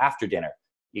could do it after dinner.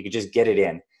 You could just get it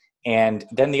in. And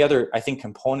then the other, I think,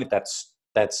 component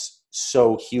that's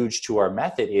so huge to our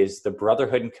method is the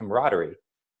brotherhood and camaraderie.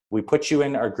 We put you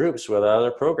in our groups with other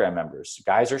program members.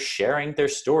 Guys are sharing their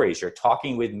stories. You're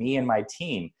talking with me and my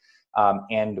team.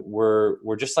 And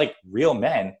we're just like real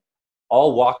men,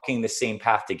 all walking the same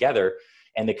path together.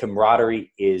 And the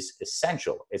camaraderie is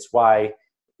essential. It's why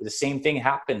the same thing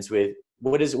happens with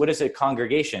what is a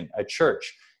congregation, a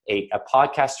church, a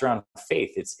podcast around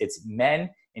faith. It's men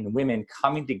and women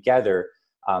coming together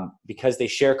because they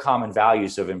share common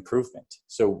values of improvement.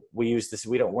 So we use this.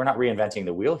 We're not reinventing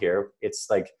the wheel here. It's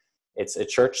a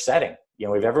church setting. We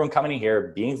have everyone coming in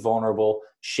here, being vulnerable,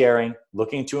 sharing,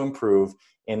 looking to improve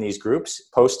in these groups,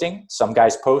 posting. Some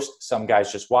guys post, some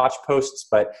guys just watch posts,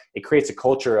 but it creates a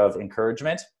culture of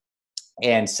encouragement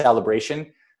and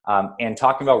celebration, and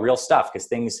talking about real stuff. Because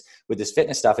things with this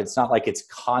fitness stuff, it's not like it's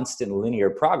constant linear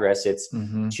progress. It's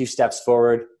 2 steps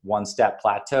forward, 1 step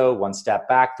plateau, 1 step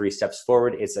back, 3 steps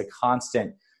forward. It's a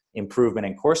constant improvement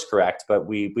and course correct. But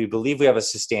we believe we have a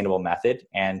sustainable method,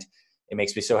 and it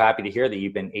makes me so happy to hear that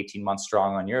you've been 18 months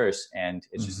strong on yours. And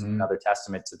it's just another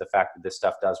testament to the fact that this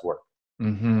stuff does work.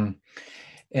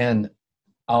 And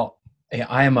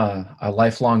I am a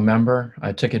lifelong member.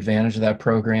 I took advantage of that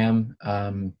program.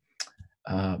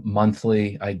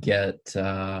 Monthly, I get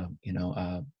the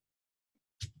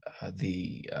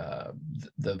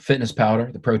fitness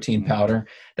powder, the protein powder.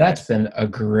 That's been a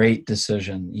great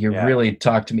decision. You really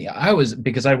talked to me.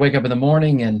 Because I'd wake up in the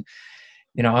morning and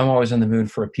I'm always in the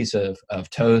mood for a piece of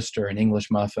toast or an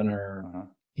English muffin or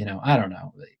I don't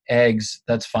know, eggs.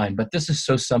 That's fine. But this is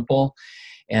so simple,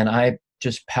 and I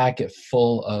just pack it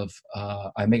full of.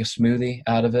 I make a smoothie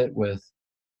out of it with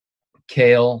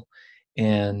kale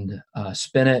and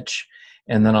spinach,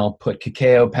 and then I'll put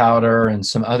cacao powder and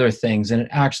some other things, and it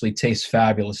actually tastes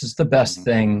fabulous. It's the best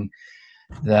thing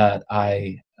that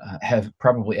I have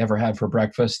probably ever had for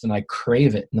breakfast, and I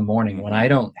crave it in the morning. When I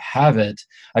Mm-hmm. don't have it,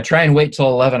 I try and wait till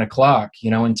 11 o'clock,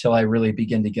 until I really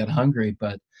begin to get hungry.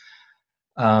 But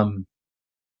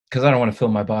because I don't want to fill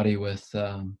my body with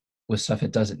stuff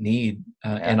it doesn't need,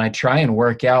 and Yeah. I try and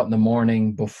work out in the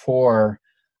morning before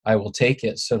I will take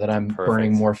it, so that I'm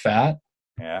burning Perfect. more fat.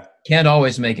 Yeah. Can't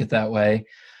always make it that way,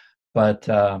 but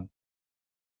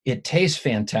it tastes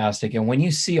fantastic. And when you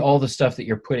see all the stuff that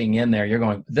you're putting in there, you're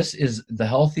going, this is the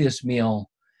healthiest meal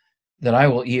that I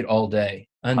will eat all day.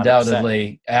 100%.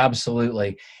 Undoubtedly,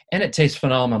 absolutely. And it tastes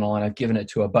phenomenal. And I've given it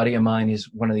to a buddy of mine. He's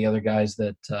one of the other guys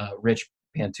that Rich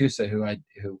Pantusa, who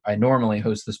I normally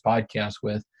host this podcast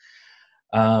with.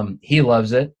 He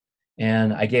loves it.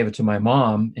 And I gave it to my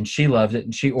mom, and she loved it,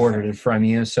 and she ordered it from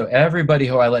you. So everybody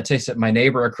who I let taste it, my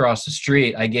neighbor across the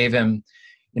street, I gave him,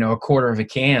 a quarter of a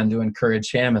can to encourage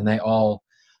him, and they all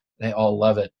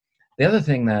love it. The other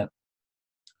thing that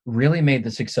really made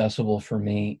this accessible for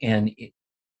me, and it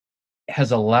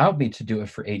has allowed me to do it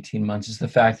for 18 months, is the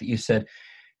fact that you said,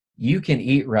 you can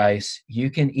eat rice,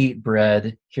 you can eat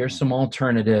bread, here's some Mm-hmm.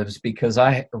 alternatives. Because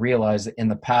I realized that in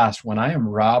the past, when I am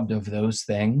robbed of those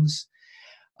things,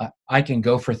 I can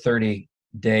go for 30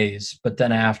 days, but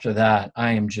then after that,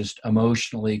 I am just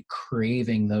emotionally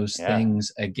craving those Yeah.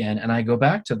 things again. And I go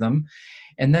back to them.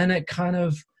 And then it kind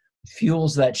of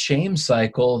fuels that shame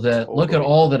cycle that, look at Totally.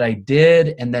 all that I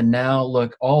did. And then now,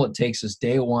 look, all it takes is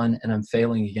day one and I'm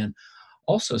failing again.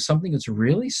 Also, something that's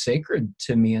really sacred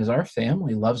to me is our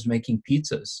family loves making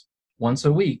pizzas once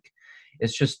a week.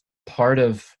 It's just part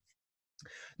of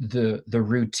the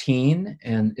routine,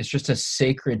 and it's just a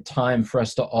sacred time for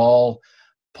us to all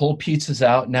pull pizzas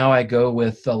out. Now I go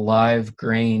with the live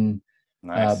grain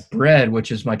Nice. bread,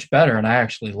 which is much better, and I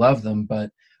actually love them. But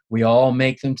we all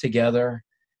make them together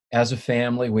as a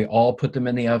family. We all put them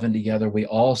in the oven together. We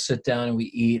all sit down and we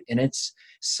eat, and it's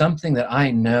something that I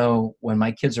know when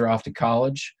my kids are off to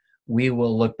college, we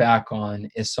will look back on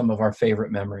as some of our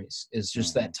favorite memories. Is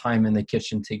just Mm-hmm. that time in the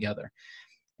kitchen together.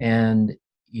 And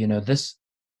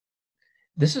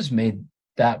this has made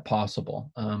that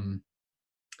possible.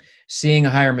 Seeing a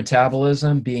higher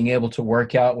metabolism, being able to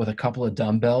work out with a couple of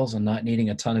dumbbells and not needing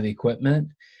a ton of equipment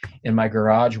in my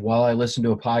garage while I listen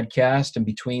to a podcast, and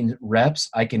between reps,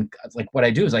 I can, like, what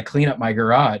I do is I clean up my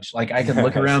garage. Like, I can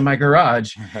look around Nice. my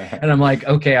garage and I'm like,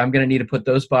 okay, I'm going to need to put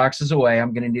those boxes away.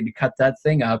 I'm going to need to cut that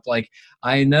thing up. Like,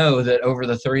 I know that over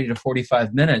the 30 to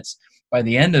 45 minutes, by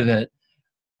the end of it,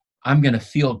 I'm going to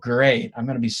feel great. I'm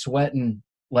going to be sweating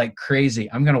like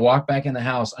crazy. I'm going to walk back in the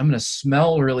house. I'm going to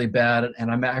smell really bad. And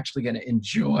I'm actually going to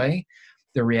enjoy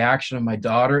the reaction of my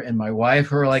daughter and my wife,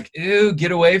 who are like, ew,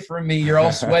 get away from me. You're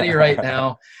all sweaty right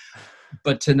now.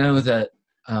 But to know that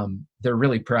they're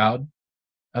really proud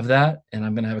of that. And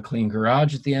I'm going to have a clean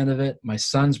garage at the end of it. My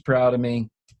son's proud of me.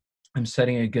 I'm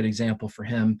setting a good example for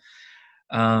him.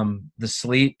 The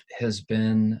sleep has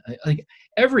been like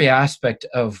every aspect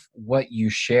of what you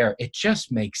share. It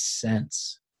just makes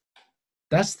sense.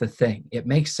 That's the thing. It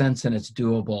makes sense and it's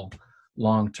doable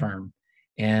long term.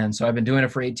 And so I've been doing it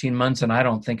for 18 months, and I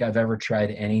don't think I've ever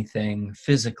tried anything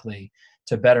physically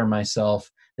to better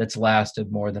myself that's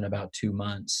lasted more than about 2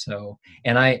 months. So,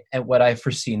 and what I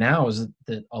foresee now is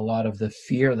that a lot of the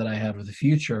fear that I had with the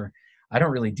future, I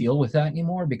don't really deal with that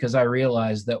anymore, because I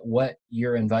realize that what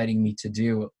you're inviting me to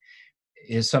do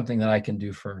is something that I can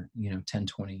do for, 10,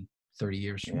 20, 30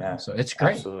 years from now. Yeah. So it's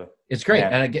great. Absolutely. It's great.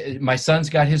 Man. And my son's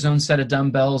got his own set of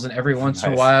dumbbells, and every once in a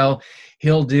Nice. while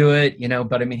he'll do it,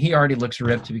 but I mean, he already looks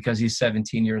ripped because he's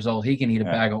 17 years old. He can eat a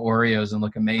Yeah. bag of Oreos and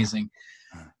look amazing.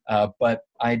 But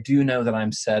I do know that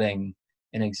I'm setting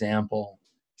an example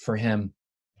for him.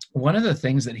 One of the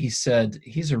things that he said,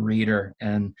 he's a reader,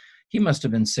 and he must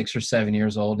have been 6 or 7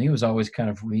 years old, and he was always kind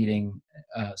of reading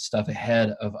stuff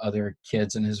ahead of other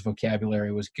kids, and his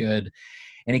vocabulary was good.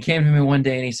 And he came to me one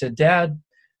day and he said, Dad,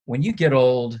 when you get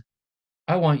old,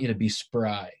 I want you to be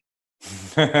spry.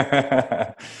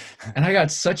 And I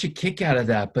got such a kick out of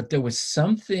that. But there was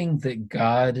something that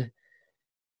God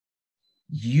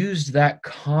used that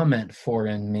comment for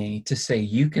in me to say,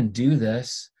 you can do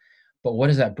this. But what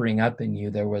does that bring up in you?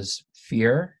 There was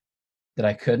fear that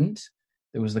I couldn't.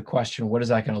 There was the question, what is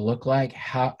that going to look like?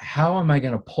 How am I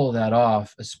going to pull that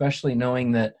off? Especially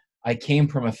knowing that I came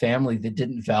from a family that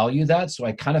didn't value that. So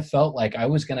I kind of felt like I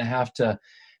was going to have to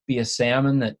be a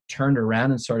salmon that turned around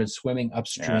and started swimming Yeah.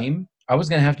 upstream. I was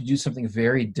going to have to do something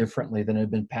very differently than had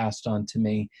been passed on to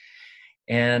me.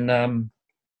 And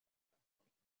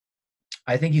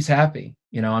I think he's happy.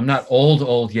 I'm not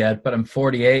old yet, but I'm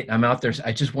 48. I'm out there.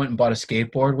 I just went and bought a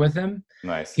skateboard with him.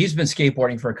 Nice. He's been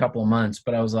skateboarding for a couple of months,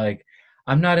 but I was like,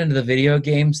 I'm not into the video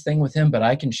games thing with him, but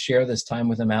I can share this time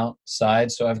with him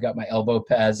outside. So I've got my elbow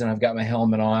pads and I've got my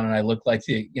helmet on, and I look like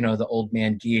the old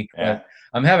man geek, but Yeah,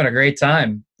 I'm having a great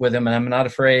time with him and I'm not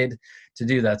afraid to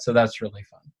do that. So that's really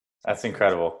fun. that's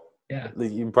incredible. Yeah.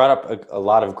 You brought up a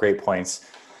lot of great points.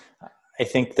 I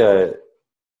think the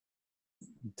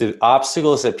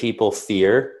obstacles that people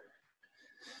fear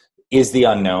is the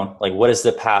unknown. Like, what does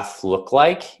the path look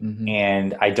like? Mm-hmm.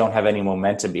 And I don't have any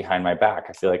momentum behind my back.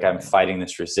 I feel like I'm fighting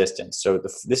this resistance. So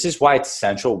this is why it's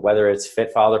essential, whether it's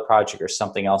Fit Father Project or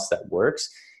something else that works,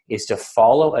 is to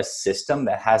follow a system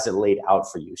that has it laid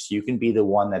out for you. So you can be the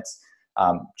one that's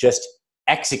just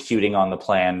executing on the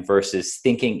plan versus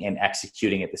thinking and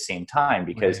executing at the same time.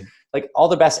 Because Right. like all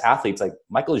the best athletes, like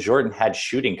Michael Jordan had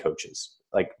shooting coaches,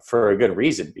 like for a good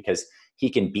reason, because he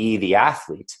can be the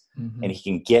athlete Mm-hmm. and he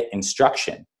can get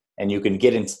instruction, and you can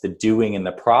get into the doing and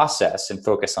the process and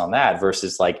focus on that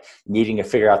versus like needing to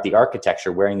figure out the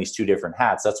architecture, wearing these two different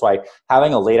hats. That's why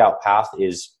having a laid out path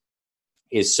is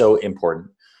so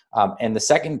important. And the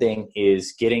second thing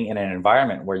is getting in an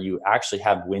environment where you actually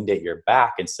have wind at your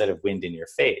back instead of wind in your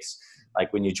face.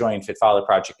 Like when you join Fit Father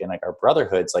Project and like our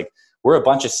brotherhoods, like we're a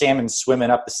bunch of salmon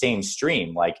swimming up the same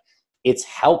stream. Like it's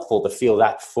helpful to feel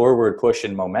that forward push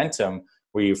and momentum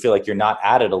where you feel like you're not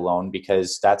at it alone,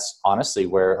 because that's honestly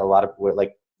where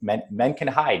like men can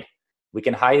hide. We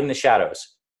can hide in the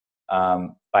shadows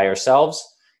by ourselves,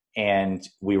 and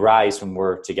we rise when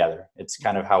we're together. It's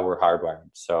kind of how we're hardwired.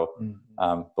 So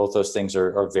both those things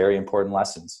are very important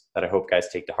lessons that I hope guys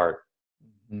take to heart.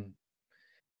 Mm-hmm.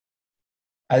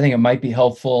 I think it might be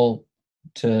helpful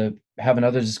to have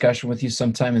another discussion with you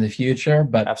sometime in the future,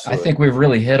 but I Absolutely. think we've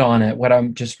really hit on it. What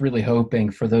I'm just really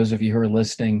hoping for those of you who are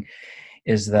listening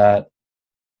is that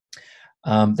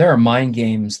there are mind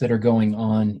games that are going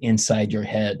on inside your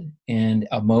head, and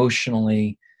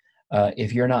emotionally,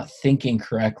 if you're not thinking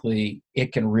correctly,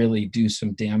 it can really do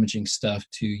some damaging stuff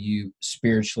to you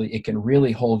spiritually. It can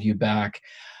really hold you back.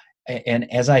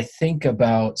 And as I think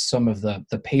about some of the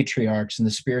patriarchs and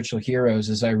the spiritual heroes,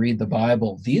 as I read the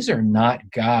Bible, these are not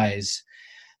guys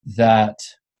that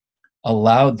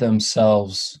allowed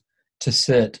themselves to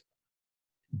sit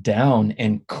down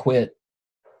and quit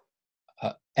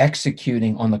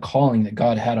executing on the calling that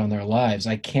God had on their lives.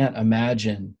 I can't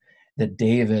imagine that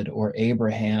David or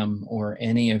Abraham or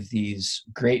any of these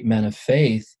great men of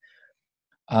faith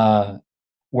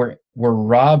were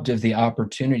robbed of the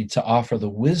opportunity to offer the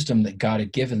wisdom that God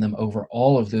had given them over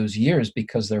all of those years,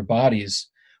 because their bodies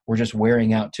were just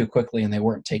wearing out too quickly and they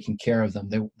weren't taking care of them.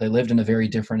 They lived in a very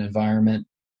different environment.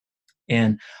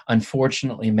 And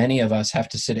unfortunately, many of us have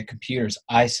to sit at computers.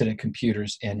 I sit at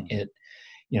computers, and it,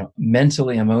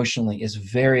 mentally, emotionally is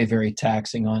very, very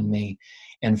taxing on me.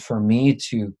 And for me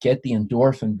to get the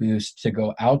endorphin boost to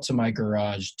go out to my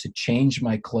garage, to change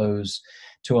my clothes,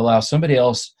 to allow somebody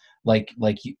else like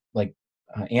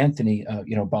Anthony,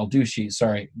 Balduzzi,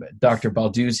 Dr.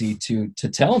 Balduzzi, to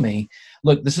tell me,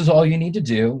 look, this is all you need to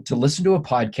do, to listen to a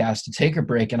podcast, to take a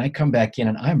break, and I come back in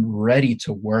and I'm ready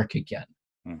to work again.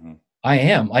 Mm-hmm. I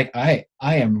am like, I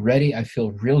am ready. I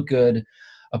feel real good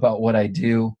about what I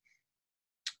do.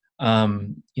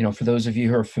 For those of you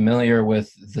who are familiar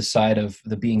with the side of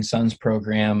the Being Sons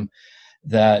program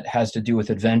that has to do with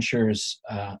adventures,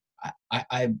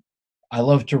 I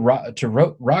love to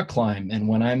rock climb. And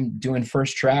when I'm doing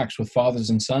first tracks with fathers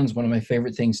and sons, one of my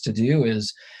favorite things to do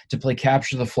is to play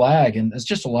capture the flag. And there's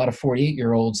just a lot of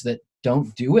 48-year-olds that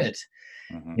don't do it,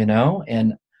 Mm-hmm.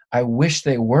 and I wish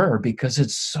they were, because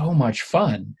it's so much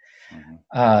fun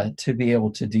to be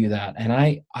able to do that. And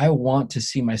I want to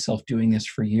see myself doing this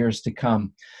for years to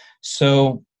come.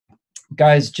 So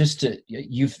guys,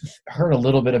 you've heard a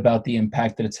little bit about the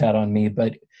impact that it's had on me,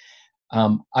 but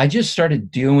I just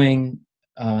started doing,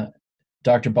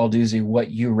 Dr. Balduzzi,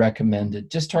 what you recommended.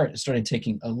 Just started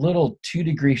taking a little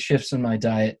 2-degree shifts in my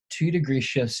diet, 2-degree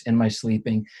shifts in my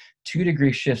sleeping,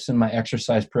 2-degree shifts in my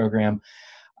exercise program.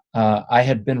 I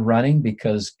had been running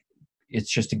because it's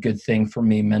just a good thing for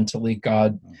me mentally.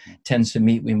 God tends to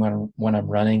meet me when I'm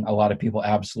running. A lot of people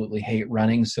absolutely hate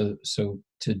running, so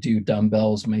to do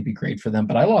dumbbells may be great for them.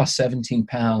 But I lost 17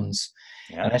 pounds,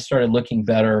 and I started looking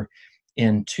better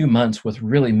in 2 months with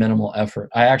really minimal effort.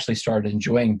 I actually started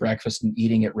enjoying breakfast and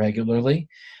eating it regularly.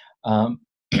 I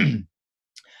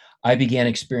began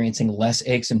experiencing less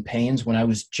aches and pains when I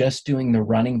was just doing the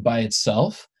running by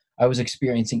itself. I was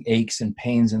experiencing aches and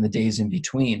pains in the days in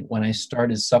between. When I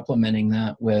started supplementing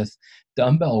that with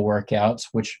dumbbell workouts,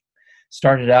 which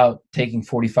started out taking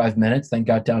 45 minutes, then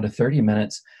got down to 30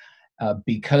 minutes,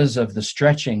 because of the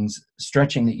stretching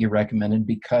that you recommended,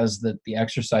 because the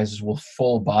exercises were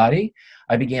full body,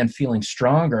 I began feeling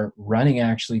stronger. Running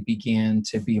actually began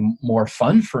to be more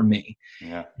fun for me.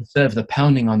 Yeah. Instead of the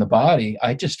pounding on the body,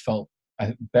 I just felt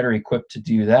better equipped to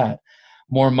do that.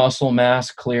 More muscle mass,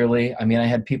 clearly. I mean, I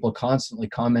had people constantly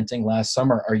commenting last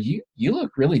summer, you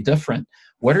look really different.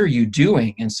 What are you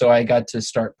doing? And so I got to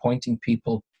start pointing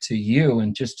people to you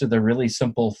and just to the really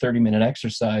simple 30-minute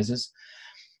exercises.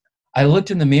 I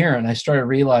looked in the mirror and I started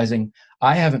realizing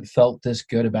I haven't felt this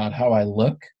good about how I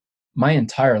look my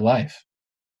entire life.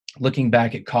 Looking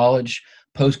back at college,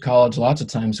 post-college, lots of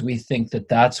times we think that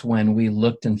that's when we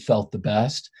looked and felt the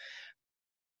best.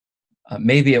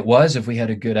 Maybe it was if we had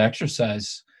a good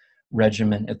exercise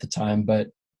regimen at the time, but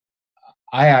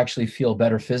I actually feel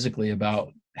better physically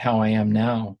about how I am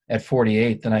now at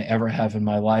 48 than I ever have in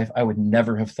my life. I would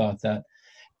never have thought that.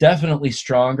 Definitely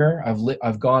stronger.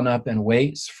 I've gone up in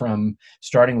weights from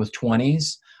starting with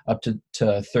 20s up to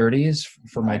 30s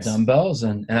for my dumbbells,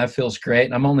 and that feels great.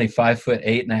 And I'm only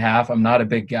 5'8.5". I'm not a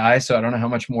big guy, so I don't know how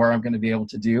much more I'm going to be able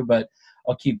to do, but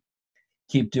I'll keep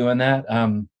doing that.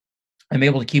 I'm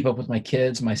able to keep up with my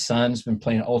kids. My son's been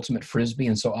playing ultimate frisbee,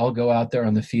 and so I'll go out there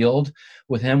on the field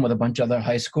with him with a bunch of other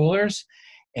high schoolers,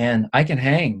 and I can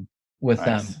hang with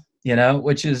them,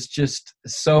 which is just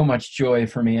so much joy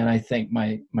for me. And I think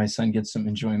my son gets some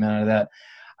enjoyment out of that.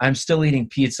 I'm still eating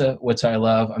pizza, which I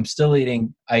love. I'm still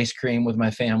eating ice cream with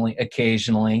my family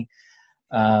occasionally.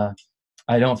 I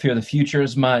don't fear the future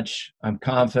as much. I'm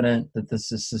confident that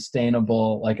this is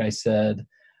sustainable. Like I said,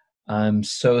 I'm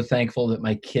so thankful that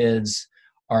my kids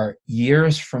are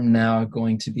years from now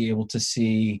going to be able to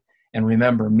see and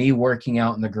remember me working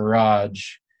out in the garage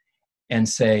and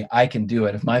say, I can do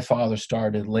it. If my father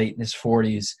started late in his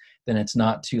 40s, then it's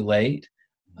not too late.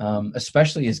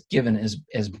 Especially as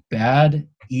bad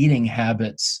eating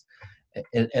habits,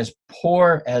 as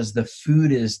poor as the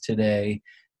food is today,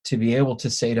 to be able to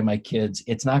say to my kids,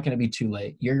 it's not going to be too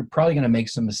late. You're probably going to make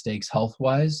some mistakes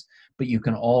health-wise, but you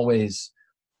can always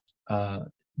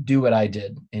do what I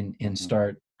did and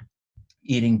start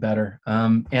eating better.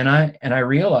 And I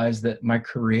realized that my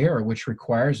career, which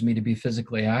requires me to be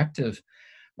physically active,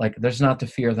 like there's not the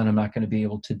fear that I'm not going to be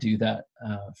able to do that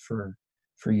for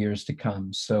years to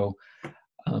come. So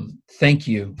thank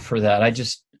you for that.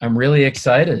 I'm really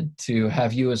excited to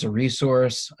have you as a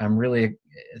resource. I'm really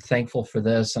thankful for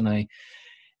this. And I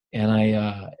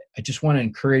just want to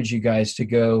encourage you guys to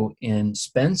go and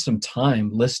spend some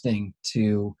time listening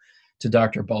to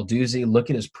Dr. Balduzzi. Look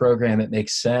at his program. It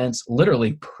makes sense.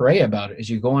 Literally pray about it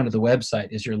as you go onto the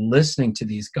website, as you're listening to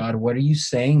these. God, what are you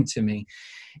saying to me?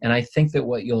 And I think that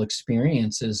what you'll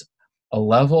experience is a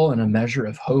level and a measure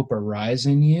of hope arise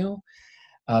in you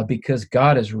because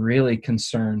God is really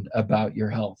concerned about your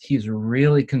health. He's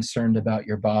really concerned about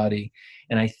your body.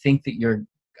 And I think that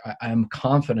I'm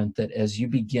confident that as you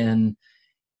begin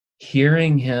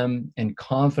hearing him and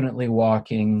confidently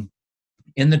walking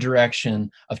in the direction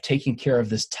of taking care of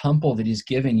this temple that he's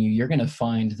given you, you're going to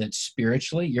find that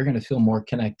spiritually, you're going to feel more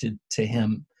connected to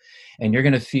him. And you're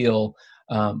going to feel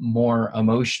more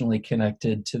emotionally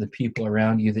connected to the people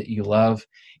around you that you love.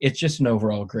 It's just an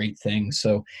overall great thing.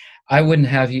 So I wouldn't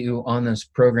have you on this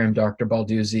program, Dr.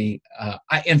 Balduzzi.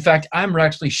 In fact, I'm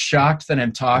actually shocked that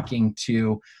I'm talking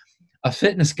to a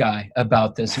fitness guy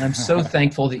about this. And I'm so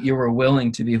thankful that you were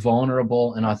willing to be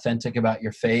vulnerable and authentic about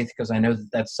your faith, because I know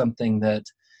that that's something that,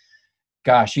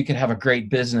 gosh, you could have a great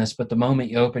business, but the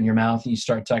moment you open your mouth and you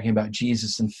start talking about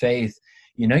Jesus and faith,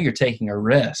 you're taking a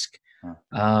risk.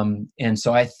 And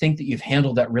so I think that you've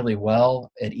handled that really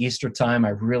well. At Easter time, I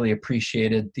really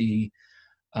appreciated the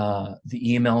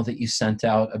email that you sent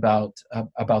out about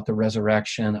the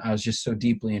resurrection. I was just so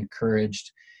deeply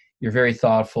encouraged. You're very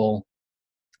thoughtful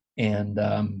and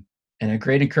a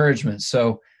great encouragement.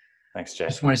 So thanks, Jay. I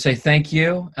just want to say thank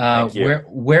you. Thank you.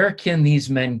 Where can these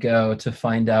men go to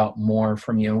find out more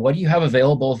from you? And what do you have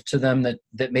available to them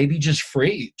that may be just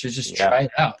free to just try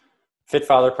it out?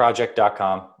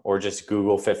 fitfatherproject.com, or just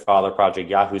Google Fit Father Project,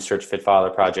 Yahoo search Fit Father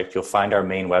Project. You'll find our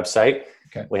main website.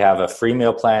 Okay. We have a free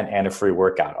meal plan and a free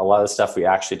workout. A lot of the stuff we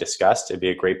actually discussed, it'd be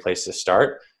a great place to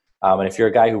start. And if you're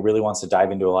a guy who really wants to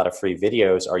dive into a lot of free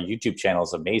videos, our YouTube channel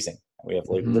is amazing. We have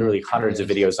literally hundreds of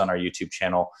videos on our YouTube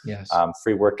channel,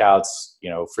 free workouts,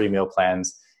 free meal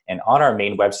plans. And on our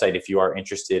main website, if you are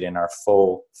interested in our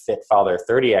full Fit Father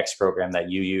 30X program that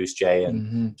you use, Jay,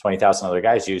 and 20,000 other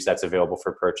guys use, that's available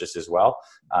for purchase as well.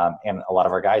 And a lot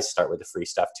of our guys start with the free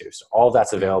stuff too. So all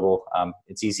that's available.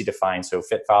 It's easy to find. So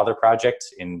Fit Father Project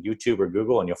in YouTube or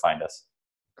Google, and you'll find us.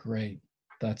 Great.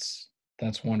 That's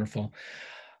wonderful.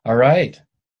 All right.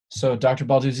 So, Dr.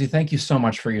 Balduzzi, thank you so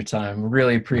much for your time.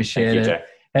 Really Thank appreciate you, it. Jay.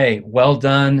 Hey, well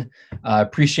done.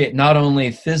 Appreciate not only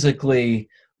physically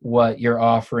what you're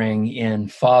offering in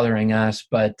fathering us,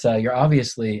 but you're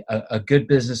obviously a good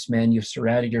businessman. You've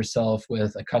surrounded yourself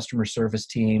with a customer service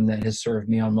team that has served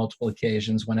me on multiple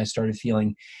occasions when I started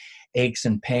feeling aches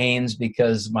and pains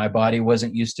because my body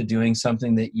wasn't used to doing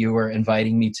something that you were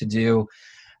inviting me to do.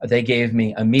 They gave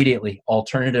me immediately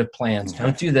alternative plans.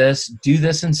 Don't do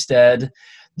this instead.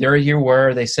 There you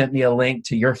were. They sent me a link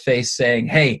to your face saying,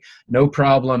 hey, no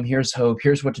problem. Here's hope.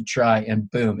 Here's what to try. And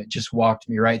boom, it just walked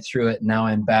me right through it. Now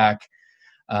I'm back.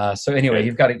 So anyway, Good.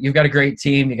 you've got a great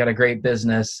team. You got a great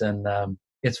business, and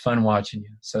it's fun watching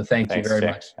you. So thank you Thanks, very Jay.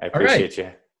 much. I All right. appreciate you.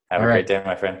 Have All a great right. day,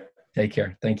 my friend. Take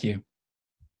care. Thank you.